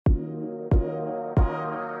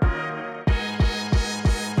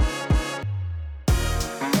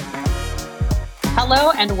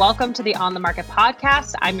Hello and welcome to the On the Market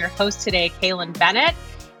podcast. I'm your host today, Kaylin Bennett,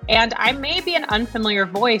 and I may be an unfamiliar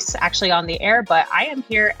voice actually on the air, but I am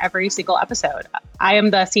here every single episode. I am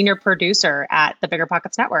the senior producer at the Bigger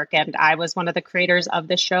Pockets Network, and I was one of the creators of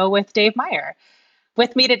the show with Dave Meyer.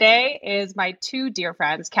 With me today is my two dear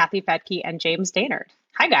friends, Kathy Fedke and James Daynard.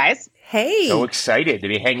 Hi, guys. Hey. So excited to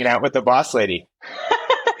be hanging out with the boss lady.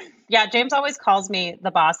 Yeah, James always calls me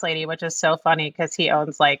the boss lady, which is so funny because he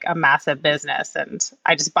owns like a massive business and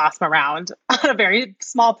I just boss him around on a very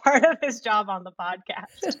small part of his job on the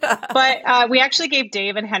podcast. But we actually gave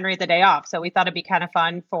Dave and Henry the day off. So we thought it'd be kind of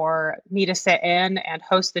fun for me to sit in and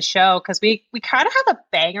host the show because we kind of have a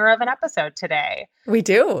banger of an episode today. We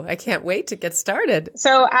do. I can't wait to get started.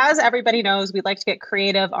 So as everybody knows, we like to get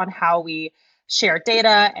creative on how we share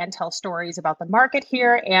data and tell stories about the market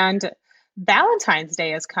here. And Valentine's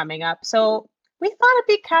Day is coming up. So we thought it'd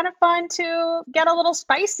be kind of fun to get a little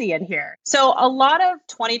spicy in here. So a lot of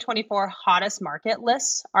 2024 hottest market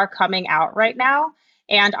lists are coming out right now.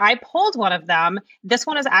 And I pulled one of them. This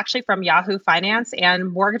one is actually from Yahoo Finance, and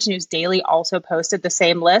Mortgage News Daily also posted the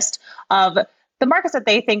same list of the markets that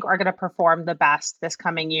they think are going to perform the best this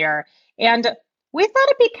coming year. And we thought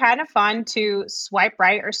it'd be kind of fun to swipe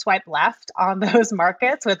right or swipe left on those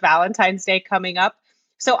markets with Valentine's Day coming up.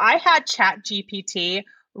 So I had ChatGPT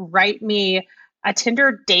write me a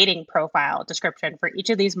Tinder dating profile description for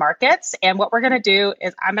each of these markets. And what we're going to do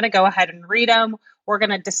is I'm going to go ahead and read them. We're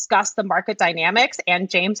going to discuss the market dynamics, and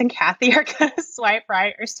James and Kathy are going to swipe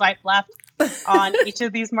right or swipe left on each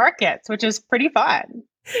of these markets, which is pretty fun.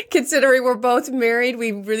 Considering we're both married,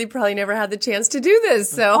 we really probably never had the chance to do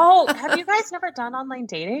this. So, oh, have you guys never done online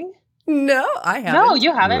dating? No, I haven't. No,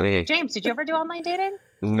 you haven't. Really? James, did you ever do online dating?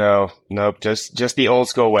 Nope. Just the old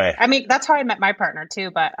school way. I mean, that's how I met my partner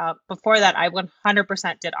too. But before that, I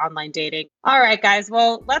 100% did online dating. All right, guys.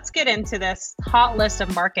 Well, let's get into this hot list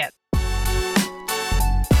of markets.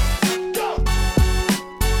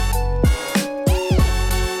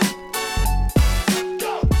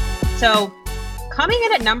 So coming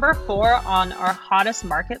in at number 4 on our hottest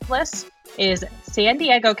market list is San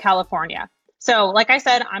Diego, California. So like I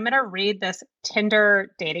said, I'm going to read this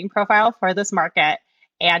Tinder dating profile for this market,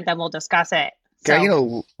 and then we'll discuss it. Can I get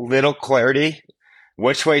a little clarity?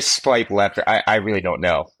 Which way swipe left? I really don't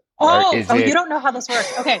know. You don't know how this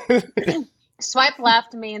works. Okay. Swipe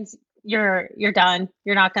left means you're done.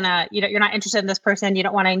 You're not you're not interested in this person. You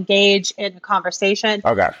don't want to engage in conversation.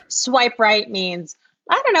 Okay. Swipe right means,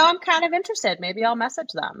 I don't know, I'm kind of interested. Maybe I'll message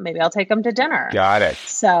them. Maybe I'll take them to dinner. Got it.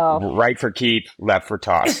 So right for keep, left for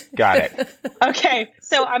toss. Got it. Okay.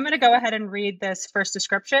 So I'm going to go ahead and read this first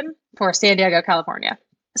description for San Diego, California.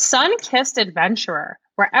 Sun-kissed adventurer,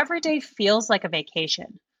 where every day feels like a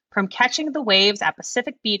vacation. From catching the waves at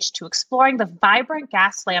Pacific Beach to exploring the vibrant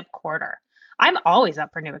Gaslamp Quarter. I'm always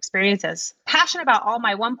up for new experiences. Passionate about all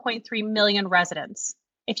my 1.3 million residents.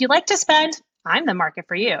 If you like to spend, I'm the market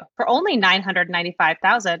for you. For only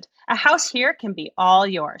 $995,000, a house here can be all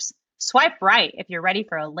yours. Swipe right if you're ready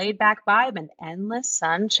for a laid-back vibe and endless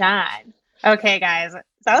sunshine. Okay, guys,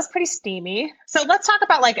 that was pretty steamy. So let's talk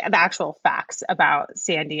about like the actual facts about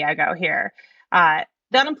San Diego here. The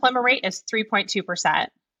unemployment rate is 3.2%,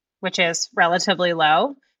 which is relatively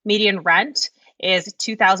low. Median rent is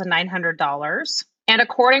 $2,900. And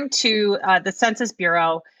according to the Census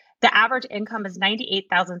Bureau, the average income is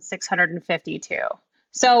 $98,652.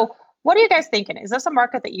 So what are you guys thinking? Is this a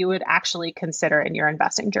market that you would actually consider in your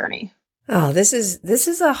investing journey? Oh, this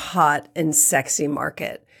is a hot and sexy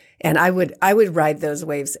market. And I would ride those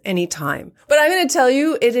waves anytime. But I'm going to tell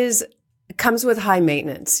you, it comes with high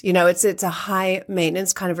maintenance. You know, it's a high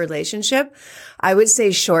maintenance kind of relationship. I would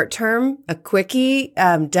say short term, a quickie,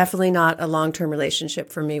 definitely not a long-term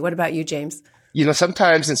relationship for me. What about you, James? You know,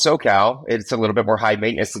 sometimes in SoCal, it's a little bit more high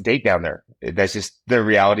maintenance to date down there. That's just the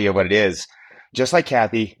reality of what it is. Just like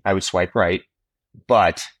Kathy, I would swipe right,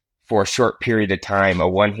 but for a short period of time, a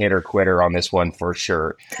one-hitter quitter on this one for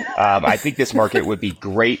sure. I think this market would be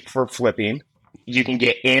great for flipping. You can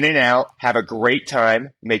get in and out, have a great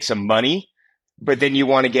time, make some money, but then you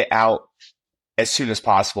want to get out as soon as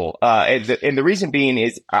possible. And the reason being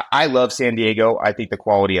is I love San Diego. I think the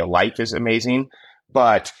quality of life is amazing.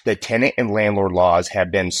 But the tenant and landlord laws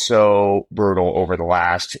have been so brutal over the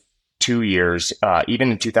last 2 years.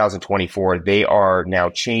 Even in 2024, they are now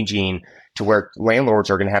changing to where landlords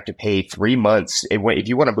are going to have to pay 3 months. If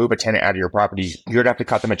you want to move a tenant out of your property, you're going to have to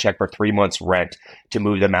cut them a check for 3 months rent to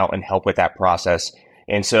move them out and help with that process.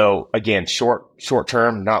 And so again, short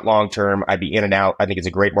term, not long term. I'd be in and out. I think it's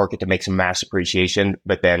a great market to make some mass appreciation,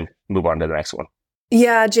 but then move on to the next one.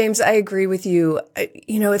 Yeah, James, I agree with you.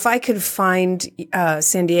 If I could find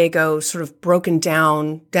San Diego sort of broken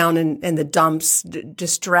down in the dumps,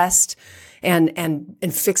 distressed, and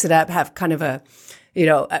fix it up, have kind of a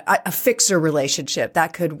fixer relationship,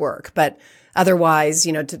 that could work. But otherwise,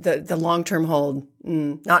 to the long-term hold,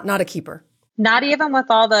 not a keeper. Not even with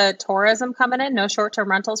all the tourism coming in, no short-term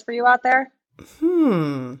rentals for you out there?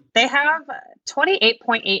 They have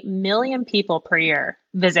 28.8 million people per year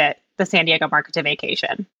visit the San Diego market to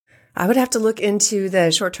vacation. I would have to look into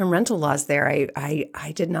the short-term rental laws there.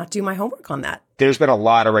 I did not do my homework on that. There's been a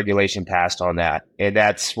lot of regulation passed on that. And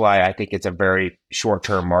that's why I think it's a very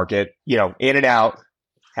short-term market. In and out,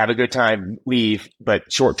 have a good time, leave.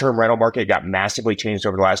 But short-term rental market got massively changed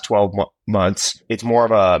over the last 12 months. It's more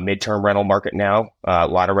of a midterm rental market now. A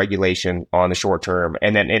lot of regulation on the short term.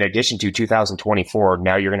 And then in addition to 2024,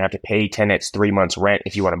 now you're going to have to pay tenants 3 months rent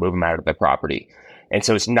if you want to move them out of the property. And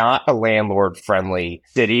so it's not a landlord-friendly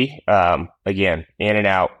city. Again, in and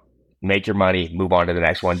out, make your money, move on to the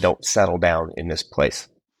next one. Don't settle down in this place.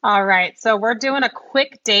 All right. So we're doing a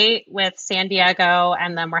quick date with San Diego,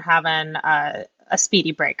 and then we're having a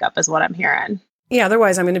speedy breakup is what I'm hearing. Yeah,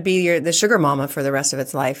 otherwise I'm going to be the sugar mama for the rest of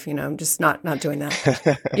its life. I'm just not doing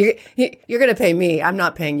that. You're going to pay me. I'm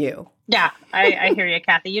not paying you. Yeah, I hear you,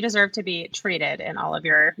 Kathy. You deserve to be treated in all of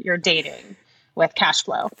your dating with cash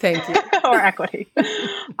flow. Thank you. Or equity.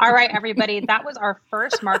 All right, everybody. That was our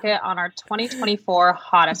first market on our 2024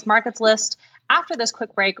 hottest markets list. After this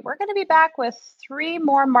quick break, we're going to be back with 3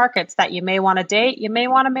 more markets that you may want to date, you may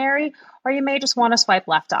want to marry, or you may just want to swipe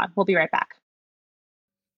left on. We'll be right back.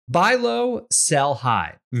 Buy low, sell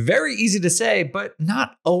high. Very easy to say, but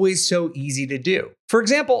not always so easy to do. For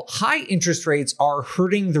example, high interest rates are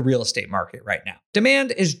hurting the real estate market right now.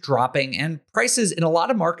 Demand is dropping and prices in a lot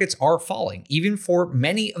of markets are falling, even for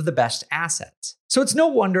many of the best assets. So it's no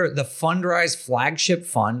wonder the Fundrise flagship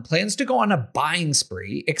fund plans to go on a buying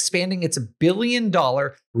spree, expanding its $1 billion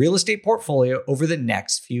real estate portfolio over the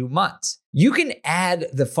next few months. You can add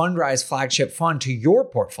the Fundrise flagship fund to your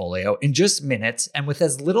portfolio in just minutes and with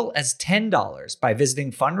as little as $10 by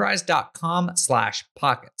visiting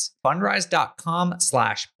fundrise.com/pockets.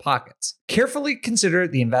 Fundrise.com/pockets. Carefully consider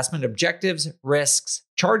the investment objectives, risks,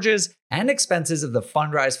 charges, and expenses of the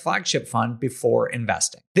Fundrise flagship fund before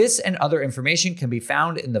investing. This and other information can be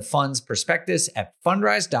found in the fund's prospectus at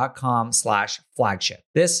fundrise.com/flagship.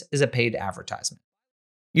 This is a paid advertisement.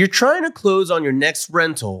 You're trying to close on your next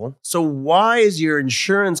rental, so why is your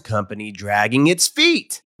insurance company dragging its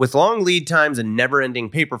feet? With long lead times and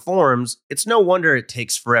never-ending paper forms, it's no wonder it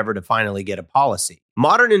takes forever to finally get a policy.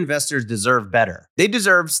 Modern investors deserve better. They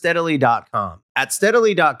deserve Steadily.com. At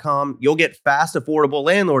Steadily.com, you'll get fast, affordable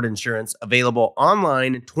landlord insurance available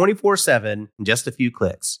online 24/7 in just a few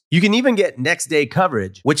clicks. You can even get next-day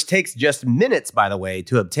coverage, which takes just minutes, by the way,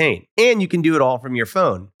 to obtain. And you can do it all from your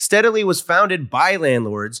phone. Steadily was founded by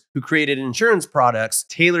landlords who created insurance products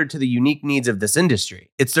tailored to the unique needs of this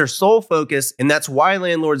industry. It's their sole focus, and that's why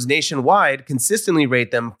landlords nationwide consistently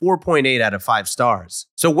rate them 4.8 out of 5 stars.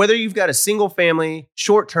 So whether you've got a single-family,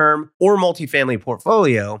 short-term, or multifamily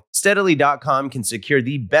portfolio, Steadily.com can secure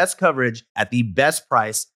the best coverage at the best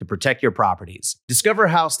price to protect your properties. Discover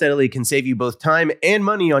how Steadily can save you both time and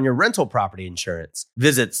money on your rental property insurance.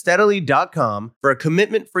 Visit Steadily.com for a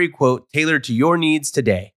commitment-free quote tailored to your needs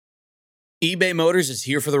today. eBay Motors is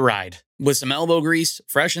here for the ride. With some elbow grease,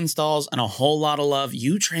 fresh installs, and a whole lot of love,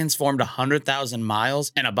 you transformed 100,000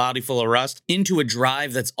 miles and a body full of rust into a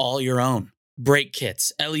drive that's all your own. Brake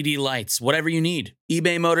kits, LED lights, whatever you need,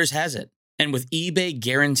 eBay Motors has it. And with eBay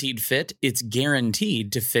Guaranteed Fit, it's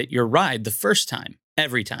guaranteed to fit your ride the first time,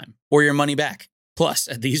 every time, or your money back. Plus,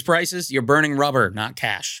 at these prices, you're burning rubber, not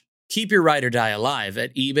cash. Keep your ride or die alive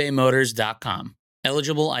at ebaymotors.com.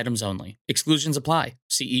 Eligible items only. Exclusions apply.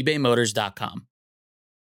 See ebaymotors.com.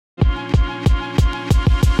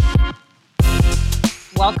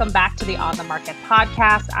 Welcome back to the On the Market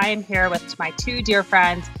podcast. I am here with my 2 dear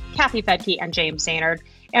friends, Kathy Fedke and James Zainard.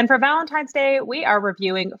 And for Valentine's Day, we are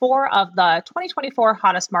reviewing 4 of the 2024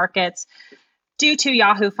 hottest markets due to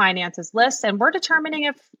Yahoo Finance's list. And we're determining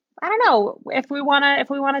if we want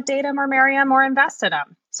to date them or marry them or invest in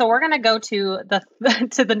them. So we're going to go to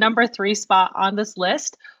the number 3 spot on this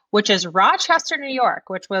list, which is Rochester, New York,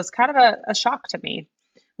 which was kind of a shock to me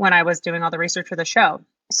when I was doing all the research for the show.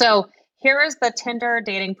 So here is the Tinder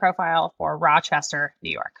dating profile for Rochester,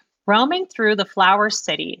 New York. Roaming through the Flower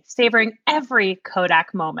City, savoring every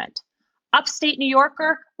Kodak moment. Upstate New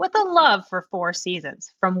Yorker with a love for 4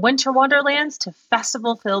 seasons, from winter wonderlands to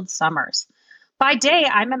festival-filled summers. By day,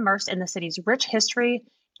 I'm immersed in the city's rich history,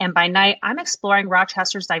 and by night, I'm exploring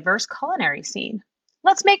Rochester's diverse culinary scene.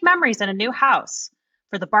 Let's make memories in a new house.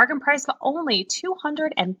 for the bargain price of only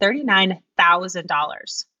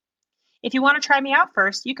 $239,000. If you want to try me out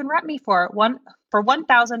first, you can rent me for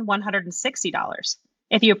 $1,160.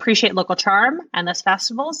 If you appreciate local charm, endless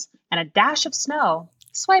festivals, and a dash of snow,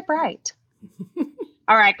 swipe right.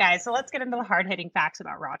 All right, guys, so let's get into the hard-hitting facts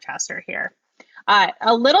about Rochester here.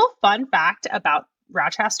 A little fun fact about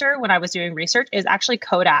Rochester when I was doing research is actually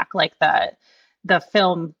Kodak, like the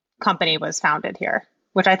film company, was founded here,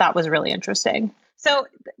 which I thought was really interesting. So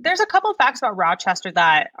there's a couple of facts about Rochester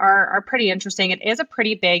that are pretty interesting. It is a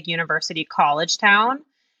pretty big university college town,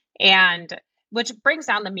 and which brings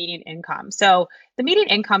down the median income. So the median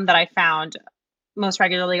income that I found most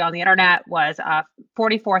regularly on the internet was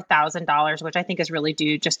 $44,000, which I think is really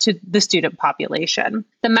due just to the student population.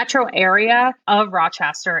 The metro area of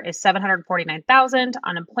Rochester is 749,000.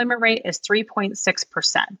 Unemployment rate is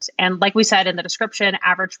 3.6%. And like we said in the description,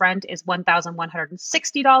 average rent is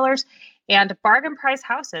 $1,160. And bargain price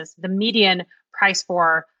houses, the median price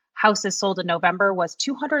for houses sold in November was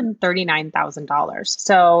 $239,000.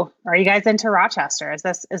 So are you guys into Rochester? Is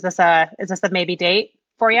this a maybe date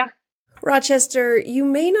for you? Rochester, you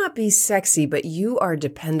may not be sexy, but you are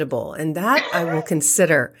dependable, and that I will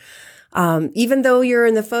consider. Even though you're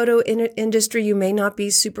in the photo industry, you may not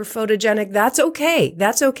be super photogenic. That's okay.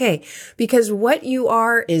 That's okay. Because what you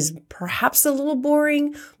are is perhaps a little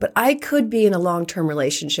boring, but I could be in a long-term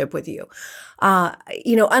relationship with you.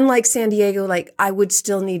 Unlike San Diego, like I would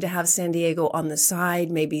still need to have San Diego on the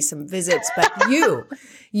side, maybe some visits, but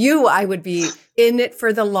I would be in it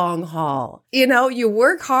for the long haul. You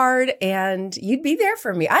work hard and you'd be there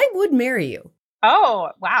for me. I would marry you. Oh,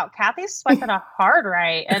 wow. Kathy's swiping a hard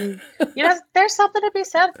right. And, there's something to be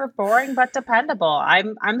said for boring but dependable.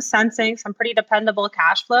 I'm sensing some pretty dependable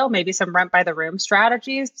cash flow, maybe some rent by the room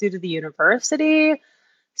strategies due to the university.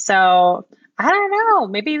 So I don't know.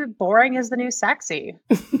 Maybe boring is the new sexy.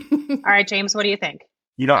 All right, James, what do you think?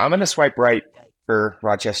 I'm going to swipe right for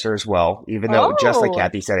Rochester as well, even though, just like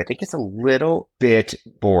Kathy said, I think it's a little bit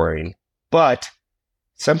boring. But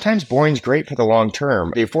sometimes boring is great for the long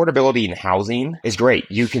term. The affordability in housing is great.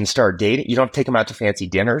 You can start dating. You don't have to take them out to fancy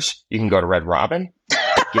dinners. You can go to Red Robin,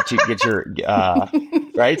 get your,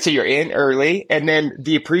 right? So you're in early, and then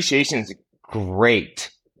the appreciation is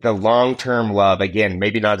great. The long-term love, again,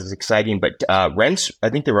 maybe not as exciting, but rents, I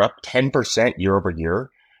think they were up 10% year over year.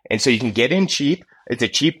 And so you can get in cheap. It's a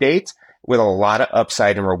cheap date with a lot of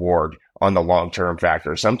upside and reward on the long-term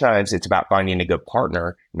factor. Sometimes it's about finding a good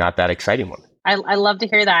partner, not that exciting one. I love to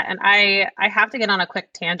hear that. And I have to get on a quick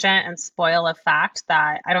tangent and spoil a fact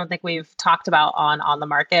that I don't think we've talked about on the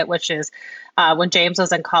market, which is when James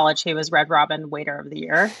was in college, he was Red Robin Waiter of the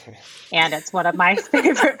Year. And it's one of my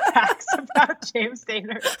favorite facts about James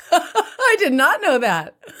Daynard. I did not know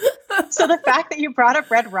that. So the fact that you brought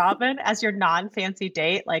up Red Robin as your non-fancy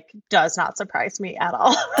date, does not surprise me at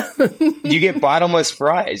all. You get bottomless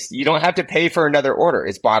fries. You don't have to pay for another order.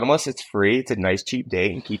 It's bottomless. It's free. It's a nice, cheap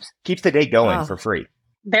date and keeps the day going for free.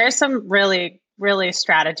 There's some really, really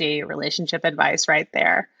strategy relationship advice right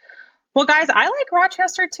there. Well, guys, I like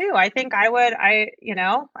Rochester too. I think I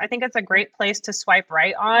think it's a great place to swipe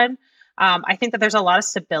right on. I think that there's a lot of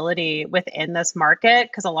stability within this market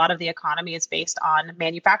because a lot of the economy is based on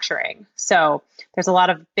manufacturing. So there's a lot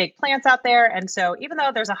of big plants out there. And so even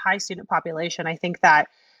though there's a high student population, I think that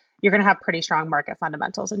you're going to have pretty strong market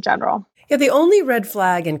fundamentals in general. Yeah, the only red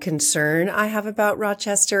flag and concern I have about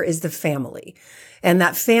Rochester is the family. And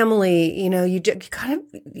that family,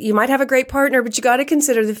 you might have a great partner, but you got to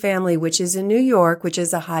consider the family, which is in New York, which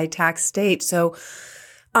is a high tax state. So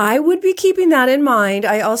I would be keeping that in mind.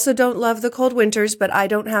 I also don't love the cold winters, but I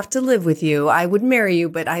don't have to live with you. I would marry you,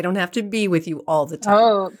 but I don't have to be with you all the time.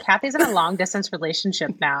 Oh, Kathy's in a long distance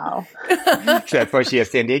relationship now. That's why she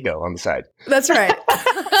has San Diego on the side. That's right.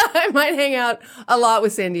 I might hang out a lot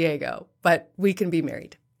with San Diego, but we can be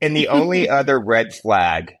married. And the only other red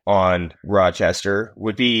flag on Rochester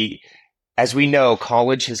would be, as we know,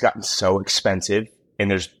 college has gotten so expensive, and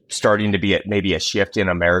there's starting to be maybe a shift in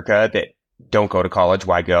America that don't go to college,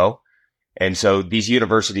 why go? And so these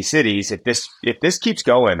university cities, if this keeps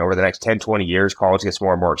going over the next 10, 20 years, college gets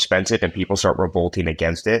more and more expensive and people start revolting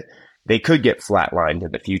against it, they could get flatlined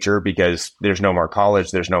in the future because there's no more college,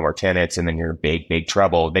 there's no more tenants, and then you're in big, big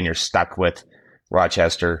trouble. Then you're stuck with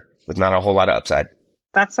Rochester with not a whole lot of upside.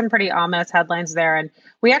 That's some pretty ominous headlines there. And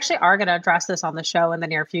we actually are going to address this on the show in the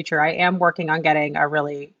near future. I am working on getting a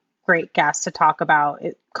really great guest to talk about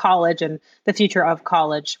college and the future of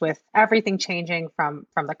college, with everything changing from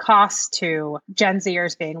the cost to Gen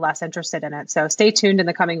Zers being less interested in it. So stay tuned in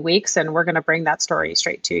the coming weeks, and we're going to bring that story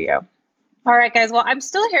straight to you. All right, guys. Well, I'm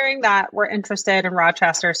still hearing that we're interested in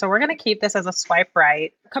Rochester, so we're going to keep this as a swipe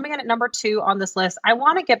right. Coming in at number 2 on this list, I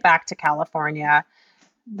want to get back to California,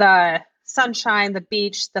 the sunshine, the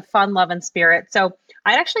beach, the fun, love, and spirit. So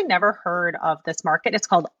I'd actually never heard of this market. It's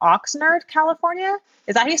called Oxnard, California.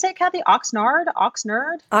 Is that how you say it, Kathy? Oxnard?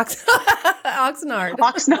 Oxnard? Oxnard.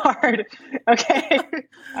 Oxnard. Okay.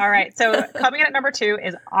 All right. So coming in at number 2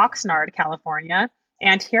 is Oxnard, California.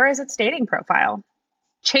 And here is its dating profile.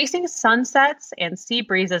 Chasing sunsets and sea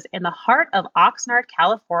breezes in the heart of Oxnard,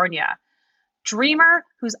 California. Dreamer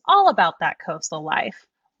who's all about that coastal life,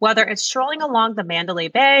 whether it's strolling along the Mandalay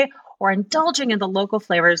Bay or indulging in the local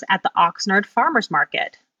flavors at the Oxnard Farmers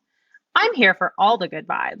Market. I'm here for all the good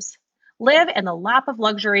vibes. Live in the lap of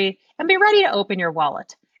luxury and be ready to open your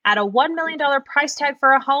wallet. At a $1 million price tag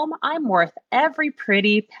for a home, I'm worth every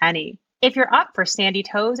pretty penny. If you're up for sandy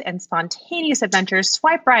toes and spontaneous adventures,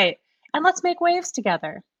 swipe right. And let's make waves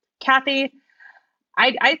together. Kathy,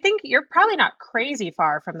 I think you're probably not crazy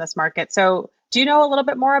far from this market. So do you know a little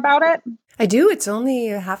bit more about it? I do. It's only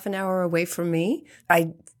a half an hour away from me.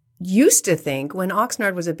 I used to think when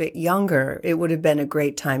Oxnard was a bit younger, it would have been a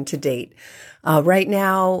great time to date. Right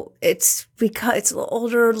now, it's because it's a little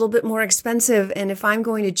older, a little bit more expensive. And if I'm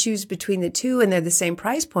going to choose between the two and they're the same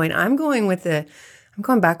price point, I'm going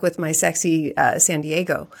back with my sexy San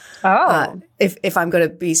Diego. If I'm going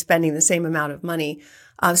to be spending the same amount of money.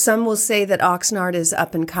 Some will say that Oxnard is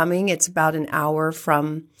up and coming. It's about an hour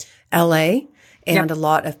from LA. And a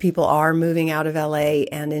lot of people are moving out of LA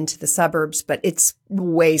and into the suburbs, but it's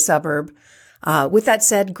way suburb. With that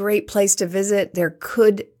said, great place to visit. There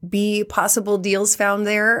could be possible deals found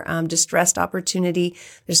there, distressed opportunity.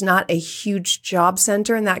 There's not a huge job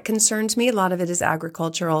center, and that concerns me. A lot of it is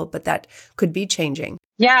agricultural, but that could be changing.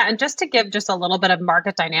 Yeah, and just to give just a little bit of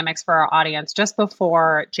market dynamics for our audience, just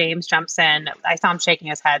before James jumps in, I saw him shaking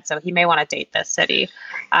his head, so he may want to date this city.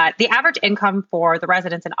 The average income for the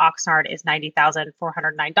residents in Oxnard is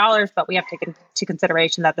 $90,409, but we have to take into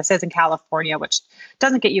consideration that this is in California, which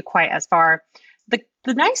doesn't get you quite as far.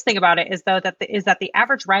 The nice thing about it is, though, that the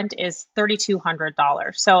average rent is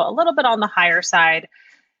 $3,200, so a little bit on the higher side.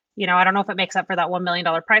 You know, I don't know if it makes up for that $1 million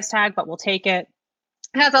price tag, but we'll take it.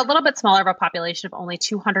 It has a little bit smaller of a population of only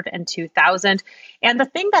 202,000. And the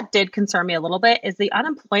thing that did concern me a little bit is the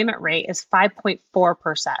unemployment rate is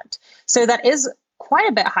 5.4%. So that is quite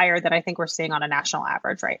a bit higher than I think we're seeing on a national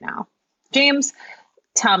average right now. James,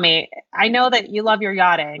 tell me, I know that you love your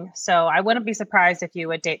yachting, so I wouldn't be surprised if you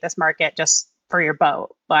would date this market just for your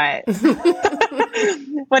boat. But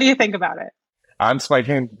what do you think about it? I'm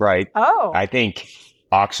swiping right. Oh, I think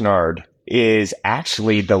Oxnard is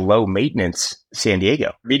actually the low maintenance San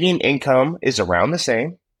Diego. Median income is around the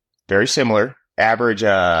same, very similar. Average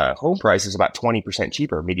home price is about 20%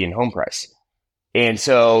 cheaper, median home price. And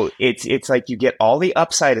so it's like you get all the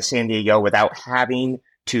upside of San Diego without having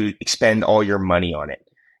to expend all your money on it.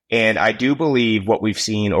 And I do believe what we've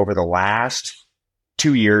seen over the last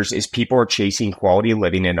 2 years is people are chasing quality of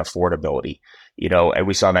living and affordability. You know, and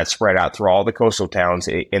we saw that spread out through all the coastal towns.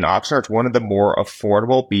 In Oxnard's one of the more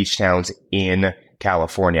affordable beach towns in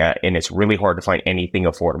California, and it's really hard to find anything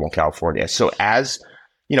affordable in California. So as,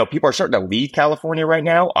 you know, people are starting to leave California right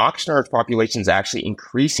now, Oxnard's population is actually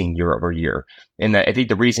increasing year over year. And I think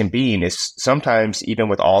the reason being is sometimes, even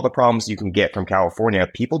with all the problems you can get from California,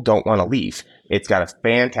 people don't want to leave. It's got a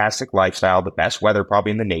fantastic lifestyle, the best weather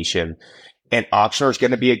probably in the nation. And Oxnard is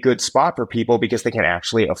going to be a good spot for people because they can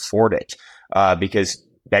actually afford it. Because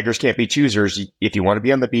beggars can't be choosers. If you want to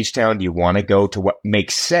be on the beach town, you want to go to what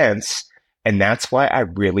makes sense. And that's why I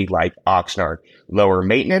really like Oxnard. Lower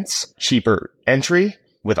maintenance, cheaper entry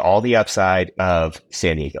with all the upside of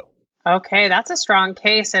San Diego. okay, that's a strong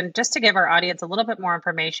case. And just to give our audience a little bit more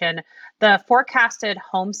information, the forecasted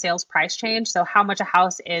home sales price change, so how much a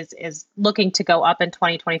house is looking to go up in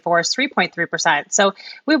 2024, is 3.3%. So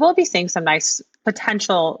we will be seeing some nice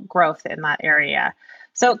potential growth in that area.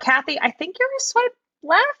 So Kathy, I think you're a swipe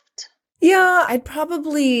left. Yeah, I'd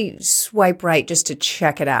probably swipe right just to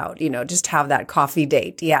check it out, you know, just have that coffee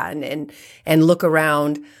date. Yeah. And look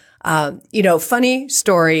around. You know, funny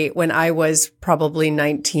story. When I was probably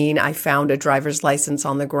 19, I found a driver's license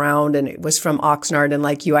on the ground and it was from Oxnard. And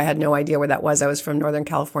like you, I had no idea where that was. I was from Northern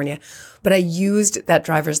California, but I used that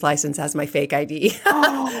driver's license as my fake ID.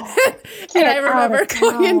 And I remember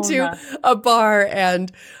going into a bar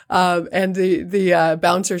and the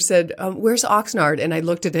bouncer said, where's Oxnard? And I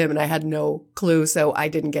looked at him and I had no clue. So I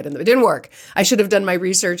didn't get in. It didn't work. I should have done my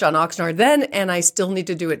research on Oxnard then, and I still need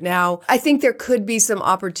to do it now. I think there could be some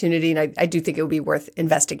opportunity, and I do think it would be worth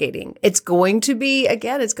investigating. It's going to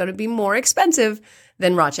be more expensive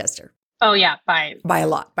than Rochester. Oh yeah, by a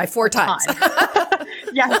lot, by 4 times.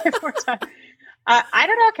 Yeah, by 4 times. I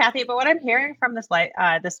don't know, Kathy, but what I'm hearing from this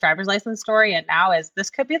driver's license story and now is this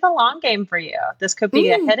could be the long game for you. This could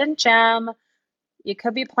be a hidden gem. You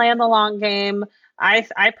could be playing the long game.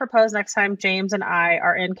 I propose next time James and I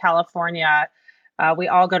are in California, we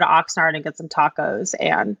all go to Oxnard and get some tacos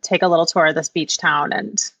and take a little tour of this beach town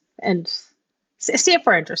and see if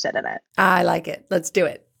we're interested in it. I like it. Let's do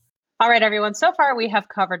it. All right, everyone. So far, we have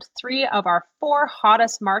covered 3 of our 4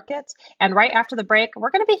 hottest markets. And right after the break, we're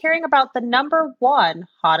going to be hearing about the number 1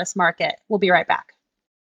 hottest market. We'll be right back.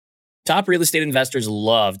 Top real estate investors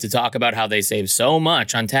love to talk about how they save so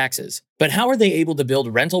much on taxes. But how are they able to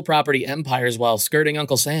build rental property empires while skirting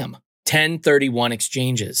Uncle Sam? 1031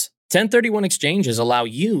 exchanges. 1031 exchanges allow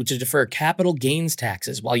you to defer capital gains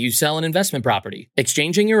taxes while you sell an investment property,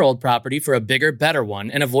 exchanging your old property for a bigger, better one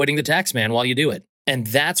and avoiding the tax man while you do it. And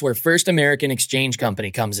that's where First American Exchange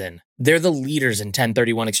Company comes in. They're the leaders in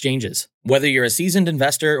 1031 exchanges. Whether you're a seasoned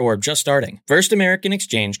investor or just starting, First American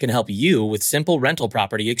Exchange can help you with simple rental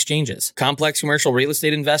property exchanges, complex commercial real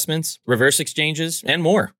estate investments, reverse exchanges, and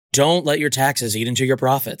more. Don't let your taxes eat into your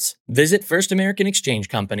profits. Visit First American Exchange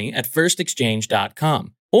Company at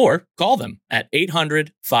firstexchange.com or call them at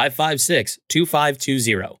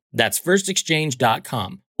 800-556-2520. That's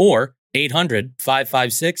firstexchange.com or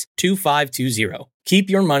 800-556-2520.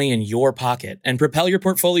 Keep your money in your pocket and propel your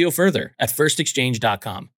portfolio further at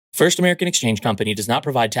firstexchange.com. First American Exchange Company does not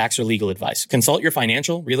provide tax or legal advice. Consult your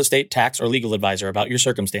financial, real estate, tax, or legal advisor about your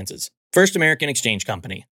circumstances. First American Exchange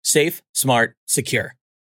Company. Safe, smart, secure.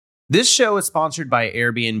 This show is sponsored by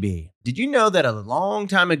Airbnb. Did you know that a long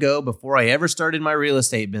time ago, before I ever started my real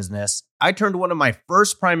estate business, I turned one of my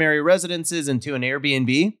first primary residences into an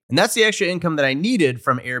Airbnb? And that's the extra income that I needed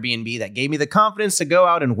from Airbnb that gave me the confidence to go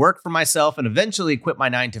out and work for myself and eventually quit my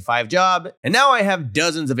 9-to-5 job. And now I have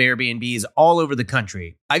dozens of Airbnbs all over the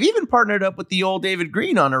country. I've even partnered up with the old David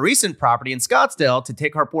Green on a recent property in Scottsdale to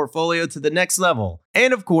take our portfolio to the next level.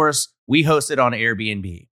 And of course, we host it on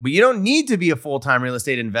Airbnb. But you don't need to be a full-time real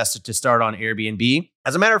estate investor to start on Airbnb.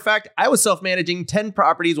 As a matter of fact, I was self-managing 10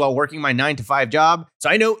 properties while working my 9-to-5 job, so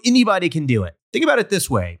I know anybody can do it. Think about it this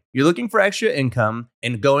way. You're looking for extra income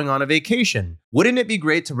and going on a vacation. Wouldn't it be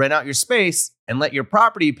great to rent out your space and let your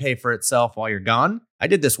property pay for itself while you're gone? I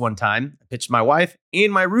did this one time. I pitched my wife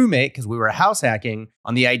and my roommate, because we were house hacking,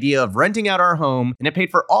 on the idea of renting out our home, and it paid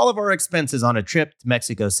for all of our expenses on a trip to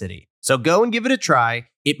Mexico City. So go and give it a try.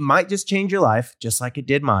 It might just change your life, just like it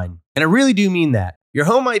did mine. And I really do mean that. Your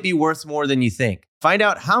home might be worth more than you think. Find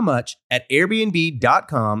out how much at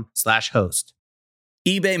airbnb.com/host.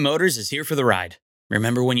 eBay Motors is here for the ride.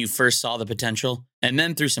 Remember when you first saw the potential? And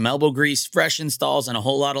then through some elbow grease, fresh installs, and a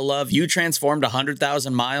whole lot of love, you transformed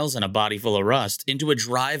 100,000 miles and a body full of rust into a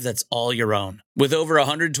drive that's all your own. With over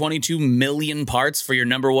 122 million parts for your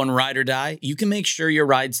number 1 ride or die, you can make sure your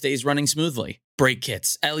ride stays running smoothly. Brake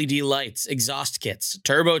kits, LED lights, exhaust kits,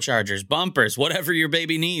 turbochargers, bumpers, whatever your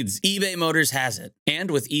baby needs, eBay Motors has it. And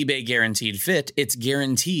with eBay Guaranteed Fit, it's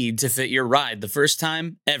guaranteed to fit your ride the first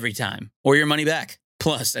time, every time, or your money back.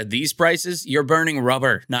 Plus, at these prices, you're burning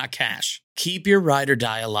rubber, not cash. Keep your ride or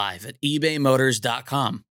die alive at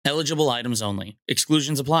ebaymotors.com. Eligible items only.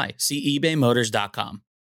 Exclusions apply. See ebaymotors.com.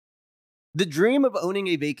 The dream of owning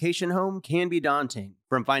a vacation home can be daunting.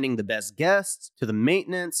 From finding the best guests, to the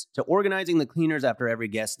maintenance, to organizing the cleaners after every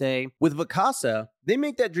guest stay. With Vacasa, they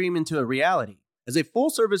make that dream into a reality. As a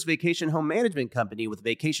full-service vacation home management company with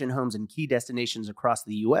vacation homes in key destinations across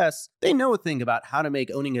the U.S., they know a thing about how to make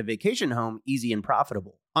owning a vacation home easy and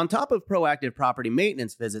profitable. On top of proactive property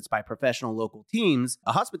maintenance visits by professional local teams,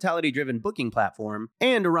 a hospitality-driven booking platform,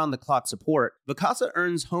 and around-the-clock support, Vacasa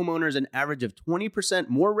earns homeowners an average of 20%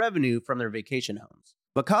 more revenue from their vacation homes.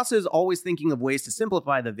 Vacasa is always thinking of ways to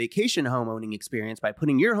simplify the vacation home owning experience by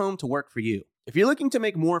putting your home to work for you. If you're looking to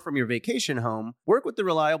make more from your vacation home, work with the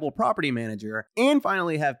reliable property manager, and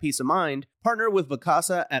finally have peace of mind, partner with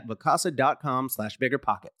Vacasa at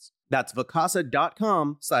vacasa.com/biggerpockets. That's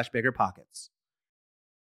vacasa.com/biggerpockets.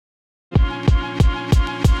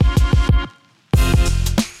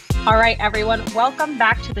 All right, everyone, welcome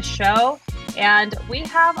back to the show. And we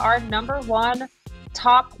have our number 1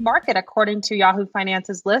 top market according to Yahoo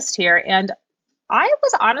Finance's list here. And I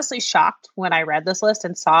was honestly shocked when I read this list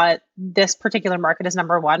and saw it. This particular market is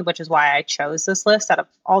number 1, which is why I chose this list out of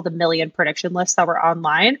all the million prediction lists that were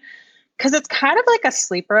online, because it's kind of like a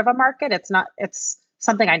sleeper of a market. It's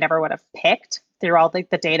something I never would have picked through all the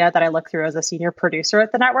data that I look through as a senior producer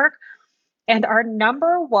at the network. And our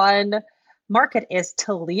number 1 market is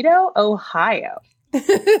Toledo, Ohio,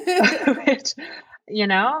 which,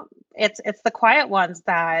 it's the quiet ones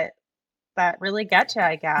that that really get you,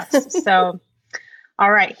 I guess. So,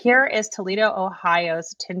 all right, here is Toledo,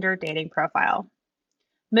 Ohio's Tinder dating profile.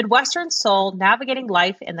 Midwestern soul navigating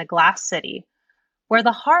life in the glass city, where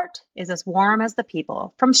the heart is as warm as the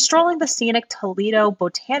people. From strolling the scenic Toledo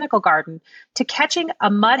Botanical Garden to catching a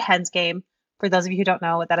Mud Hens game, for those of you who don't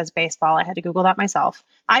know what that is, baseball, I had to Google that myself.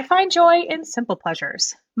 I find joy in simple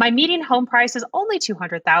pleasures. My median home price is only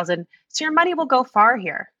 $200,000, so your money will go far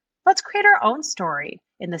here. Let's create our own story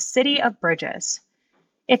in the city of bridges.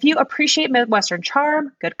 If you appreciate Midwestern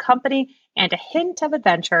charm, good company, and a hint of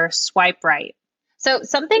adventure, swipe right. So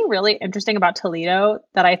something really interesting about Toledo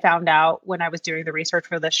that I found out when I was doing the research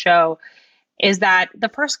for this show is that the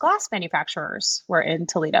first glass manufacturers were in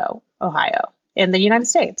Toledo, Ohio, in the United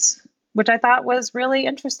States, which I thought was really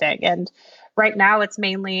interesting. And right now it's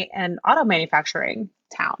mainly an auto manufacturing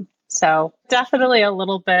town. So definitely a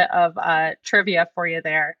little bit of trivia for you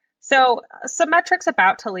there. So some metrics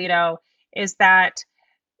about Toledo is that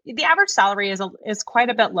the average salary is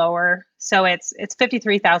quite a bit lower. So it's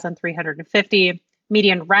 $53,350.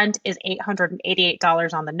 Median rent is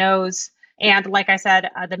 $888 on the nose. And like I said,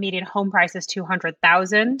 the median home price is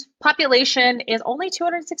 $200,000. Population is only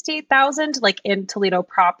 268,000, like in Toledo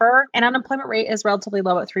proper. And unemployment rate is relatively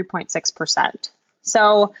low at 3.6%.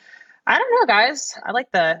 So I don't know, guys. I like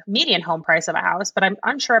the median home price of a house, but I'm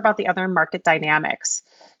unsure about the other market dynamics.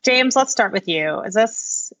 James, let's start with you. Is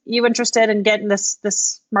this you interested in getting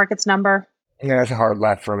this market's number? Yeah, that's a hard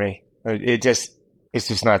left for me. It's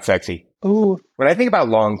just not sexy. Ooh. When I think about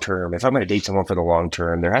long term, if I'm going to date someone for the long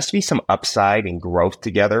term, there has to be some upside and growth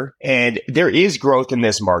together. And there is growth in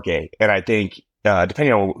this market. And I think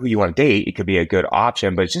depending on who you want to date, it could be a good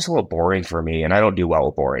option, but it's just a little boring for me. And I don't do well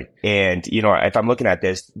with boring. And, if I'm looking at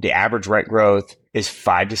this, the average rent growth is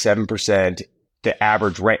 5 to 7%. The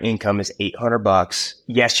average rent income is $800.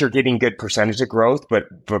 Yes, you're getting good percentage of growth, but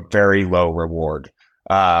very low reward.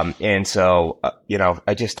 And so,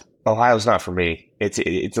 Ohio's not for me.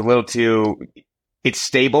 It's a little too, it's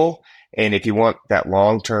stable. And if you want that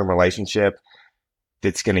long-term relationship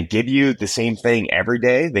that's going to give you the same thing every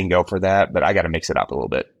day, then go for that. But I got to mix it up a little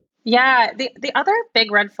bit. Yeah. The other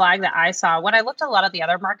big red flag that I saw when I looked at a lot of the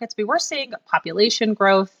other markets, we were seeing population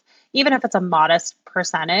growth, even if it's a modest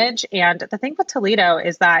percentage. And the thing with Toledo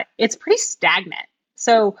is that it's pretty stagnant.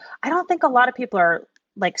 So I don't think a lot of people are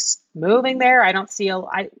like moving there. I don't see,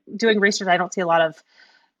 doing research, I don't see a lot of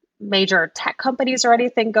major tech companies or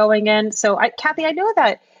anything going in. So Kathy, I know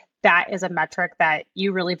that is a metric that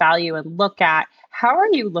you really value and look at. How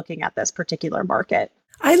are you looking at this particular market?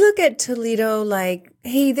 I look at Toledo like,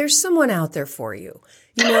 hey, there's someone out there for you.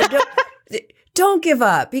 Don't give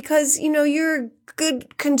up because, you're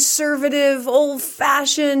good, conservative, old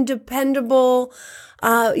fashioned, dependable.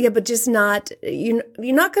 But just not, you're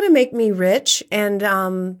not going to make me rich. And,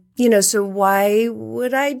 so why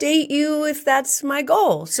would I date you if that's my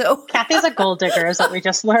goal? So Kathy's a gold digger is what we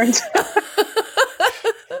just learned.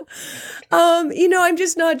 I'm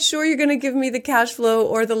just not sure you're going to give me the cash flow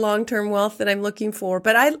or the long-term wealth that I'm looking for,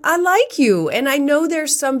 but I like you and I know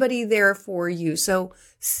there's somebody there for you. So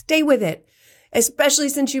stay with it, especially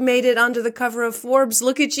since you made it onto the cover of Forbes.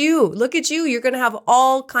 Look at you. You're going to have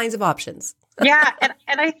all kinds of options. Yeah.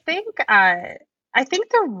 And I think the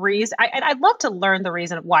reason I'd love to learn the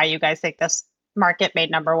reason why you guys think this market made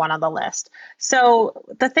number one on the list. So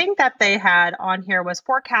the thing that they had on here was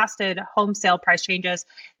forecasted home sale price changes.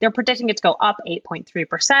 They're predicting it to go up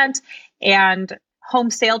 8.3%, and home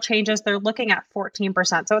sale changes, they're looking at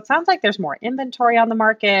 14%. So it sounds like there's more inventory on the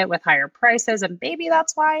market with higher prices, and maybe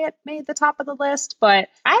that's why it made the top of the list. But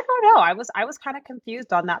I don't know. I was kind of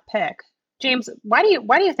confused on that pick. James, why do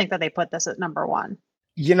you think that they put this at number one?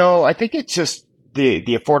 I think it's just the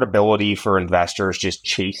affordability for investors just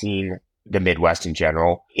chasing the Midwest in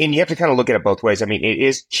general. And you have to kind of look at it both ways. I mean, it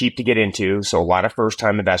is cheap to get into. So a lot of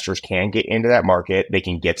first-time investors can get into that market. They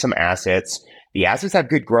can get some assets. The assets have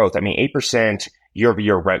good growth. I mean, 8%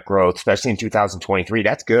 year-over-year rent growth, especially in 2023,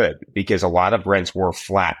 that's good because a lot of rents were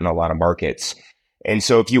flat in a lot of markets. And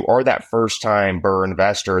so if you are that first-time BRRRR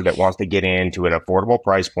investor that wants to get into an affordable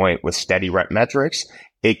price point with steady rent metrics,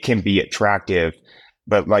 it can be attractive.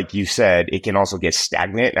 But like you said, it can also get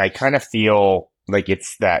stagnant. And I kind of feel like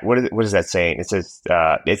it's that, what is that saying? It says,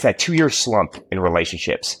 it's that 2-year slump in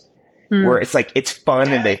relationships where it's like, it's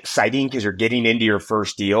fun and exciting because you're getting into your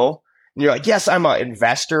first deal. And you're like, yes, I'm an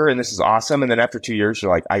investor and this is awesome. And then after 2 years,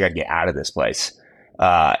 you're like, I got to get out of this place.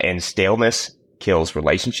 And staleness kills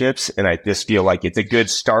relationships. And I just feel like it's a good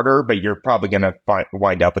starter, but you're probably going to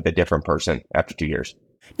wind up with a different person after 2 years.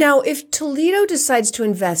 Now, if Toledo decides to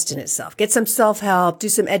invest in itself, get some self-help, do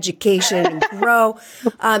some education, and grow.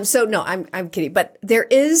 No, I'm kidding. But there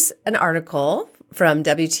is an article from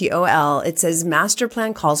WTOL. It says master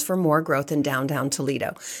plan calls for more growth in downtown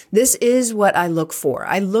Toledo. This is what I look for.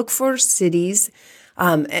 I look for cities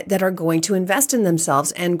that are going to invest in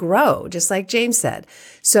themselves and grow, just like James said.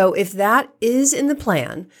 So if that is in the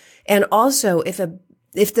plan, and also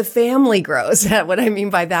if the family grows, what I mean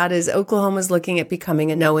by that is Oklahoma's looking at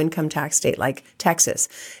becoming a no-income tax state like Texas.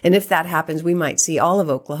 And if that happens, we might see all of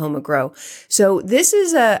Oklahoma grow. So this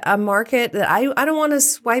is a market that I don't want to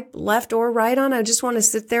swipe left or right on. I just want to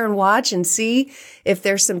sit there and watch and see if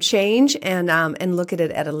there's some change and look at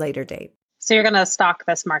it at a later date. So you're going to stalk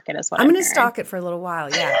this market as well. I'm going to stalk it for a little while,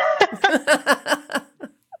 yeah.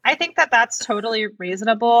 I think that's totally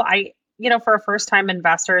reasonable. For first-time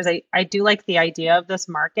investors, I do like the idea of this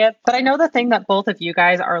market, but I know the thing that both of you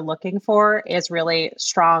guys are looking for is really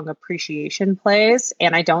strong appreciation plays,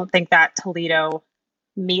 and I don't think that Toledo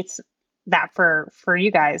meets that for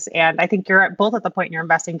you guys. And I think you're both at the point in your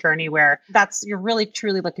investing journey where you're really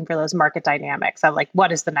truly looking for those market dynamics of like,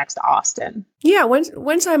 what is the next Austin? Yeah,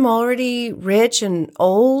 once I'm already rich and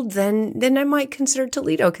old, then I might consider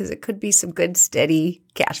Toledo because it could be some good steady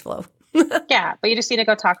cash flow. Yeah, but you just need to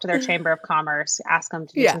go talk to their Chamber of Commerce, ask them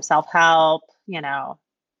to do some self-help, all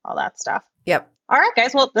that stuff. Yep. All right,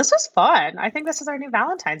 guys. Well, this was fun. I think this is our new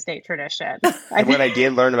Valentine's Day tradition. What I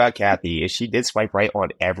did learn about Kathy is she did swipe right on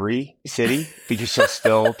every city because she'll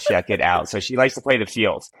still check it out. So she likes to play the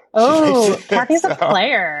fields. Oh, Kathy's a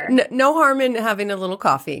player. No harm in having a little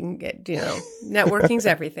coffee. Networking's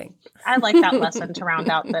everything. I like that lesson to round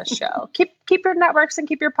out this show. Keep your networks and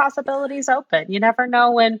keep your possibilities open. You never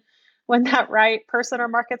know when that right person or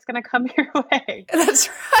market's going to come your way. That's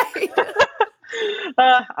right.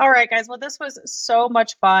 All right, guys. Well, this was so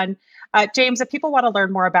much fun. James, if people want to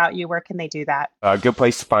learn more about you, where can they do that? A good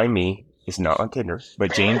place to find me is not on Tinder,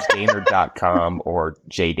 but jamesdaner.com or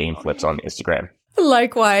jdaneflips on Instagram.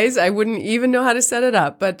 Likewise, I wouldn't even know how to set it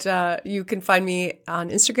up, but you can find me on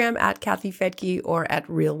Instagram at Kathy Fedke or at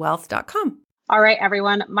realwealth.com. All right,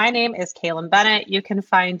 everyone. My name is Kaylin Bennett. You can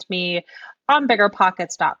find me on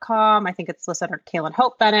biggerpockets.com. I think it's listed under Kaylin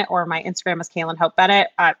Hope Bennett, or my Instagram is Kaylin Hope Bennett.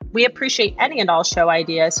 We appreciate any and all show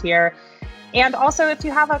ideas here. And also, if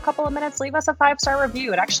you have a couple of minutes, leave us a 5-star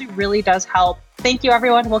review. It actually really does help. Thank you,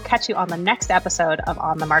 everyone. We'll catch you on the next episode of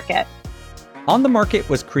On the Market. On the Market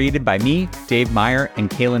was created by me, Dave Meyer, and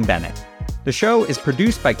Kaylin Bennett. The show is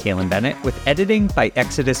produced by Kaylin Bennett with editing by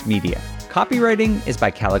Exodus Media. Copywriting is by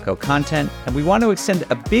Calico Content, and we want to extend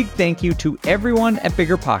a big thank you to everyone at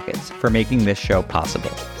Bigger Pockets for making this show possible.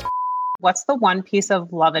 What's the one piece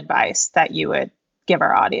of love advice that you would give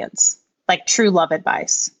our audience? Like true love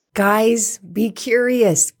advice. Guys, be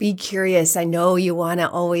curious. Be curious. I know you want to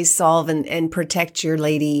always solve and protect your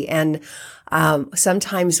lady. And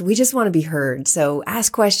sometimes we just want to be heard. So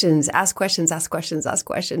ask questions.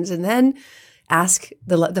 And then ask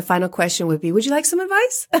the final question would be, would you like some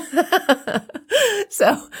advice?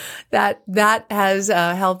 So that has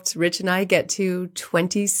helped Rich and I get to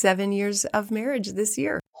 27 years of marriage this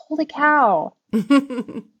year. Holy cow.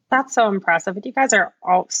 That's so impressive. You guys are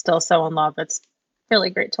all still so in love. It's really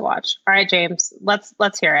great to watch. All right, James, let's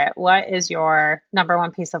hear it. What is your number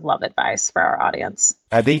one piece of love advice for our audience?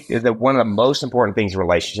 I think that one of the most important things in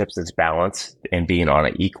relationships is balance and being on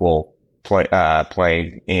an equal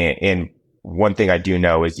plane. And one thing I do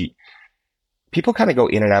know is people kind of go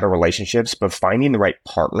in and out of relationships, but finding the right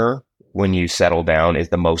partner when you settle down is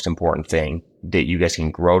the most important thing, that you guys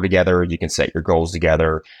can grow together, you can set your goals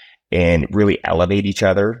together and really elevate each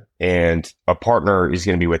other. And a partner is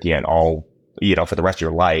going to be with you in all, for the rest of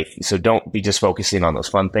your life. So don't be just focusing on those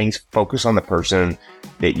fun things. Focus on the person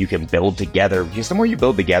that you can build together, because the more you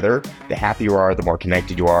build together, the happier you are, the more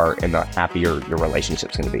connected you are, and the happier your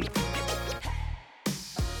relationship's going to be.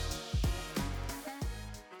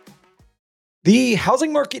 The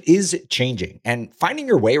housing market is changing, and finding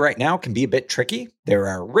your way right now can be a bit tricky. There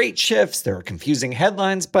are rate shifts, there are confusing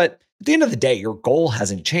headlines, but at the end of the day, your goal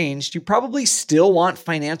hasn't changed. You probably still want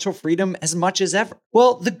financial freedom as much as ever.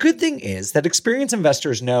 Well, the good thing is that experienced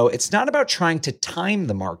investors know it's not about trying to time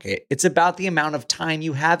the market. It's about the amount of time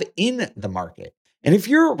you have in the market. And if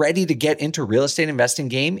you're ready to get into real estate investing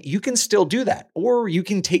game, you can still do that. Or you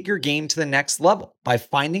can take your game to the next level by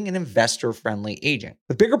finding an investor-friendly agent.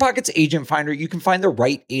 With BiggerPockets Agent Finder, you can find the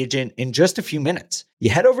right agent in just a few minutes.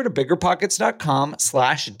 You head over to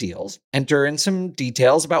biggerpockets.com/deals, enter in some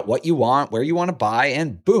details about what you want, where you want to buy,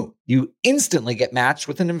 and boom, you instantly get matched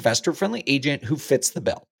with an investor-friendly agent who fits the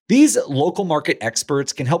bill. These local market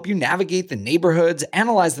experts can help you navigate the neighborhoods,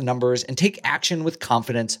 analyze the numbers, and take action with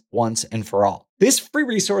confidence once and for all. This free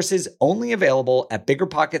resource is only available at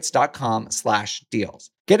biggerpockets.com/deals.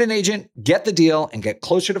 Get an agent, get the deal, and get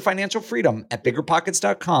closer to financial freedom at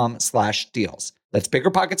biggerpockets.com/deals. That's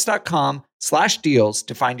biggerpockets.com/deals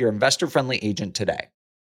to find your investor-friendly agent today.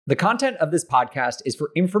 The content of this podcast is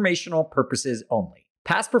for informational purposes only.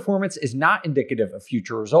 Past performance is not indicative of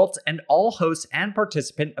future results, and all hosts and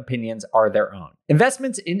participant opinions are their own.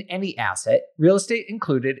 Investments in any asset, real estate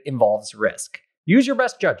included, involves risk. Use your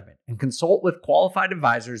best judgment and consult with qualified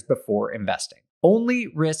advisors before investing. Only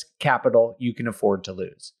risk capital you can afford to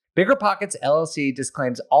lose. BiggerPockets LLC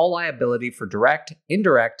disclaims all liability for direct,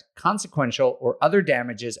 indirect, consequential, or other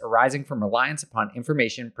damages arising from reliance upon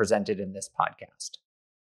information presented in this podcast.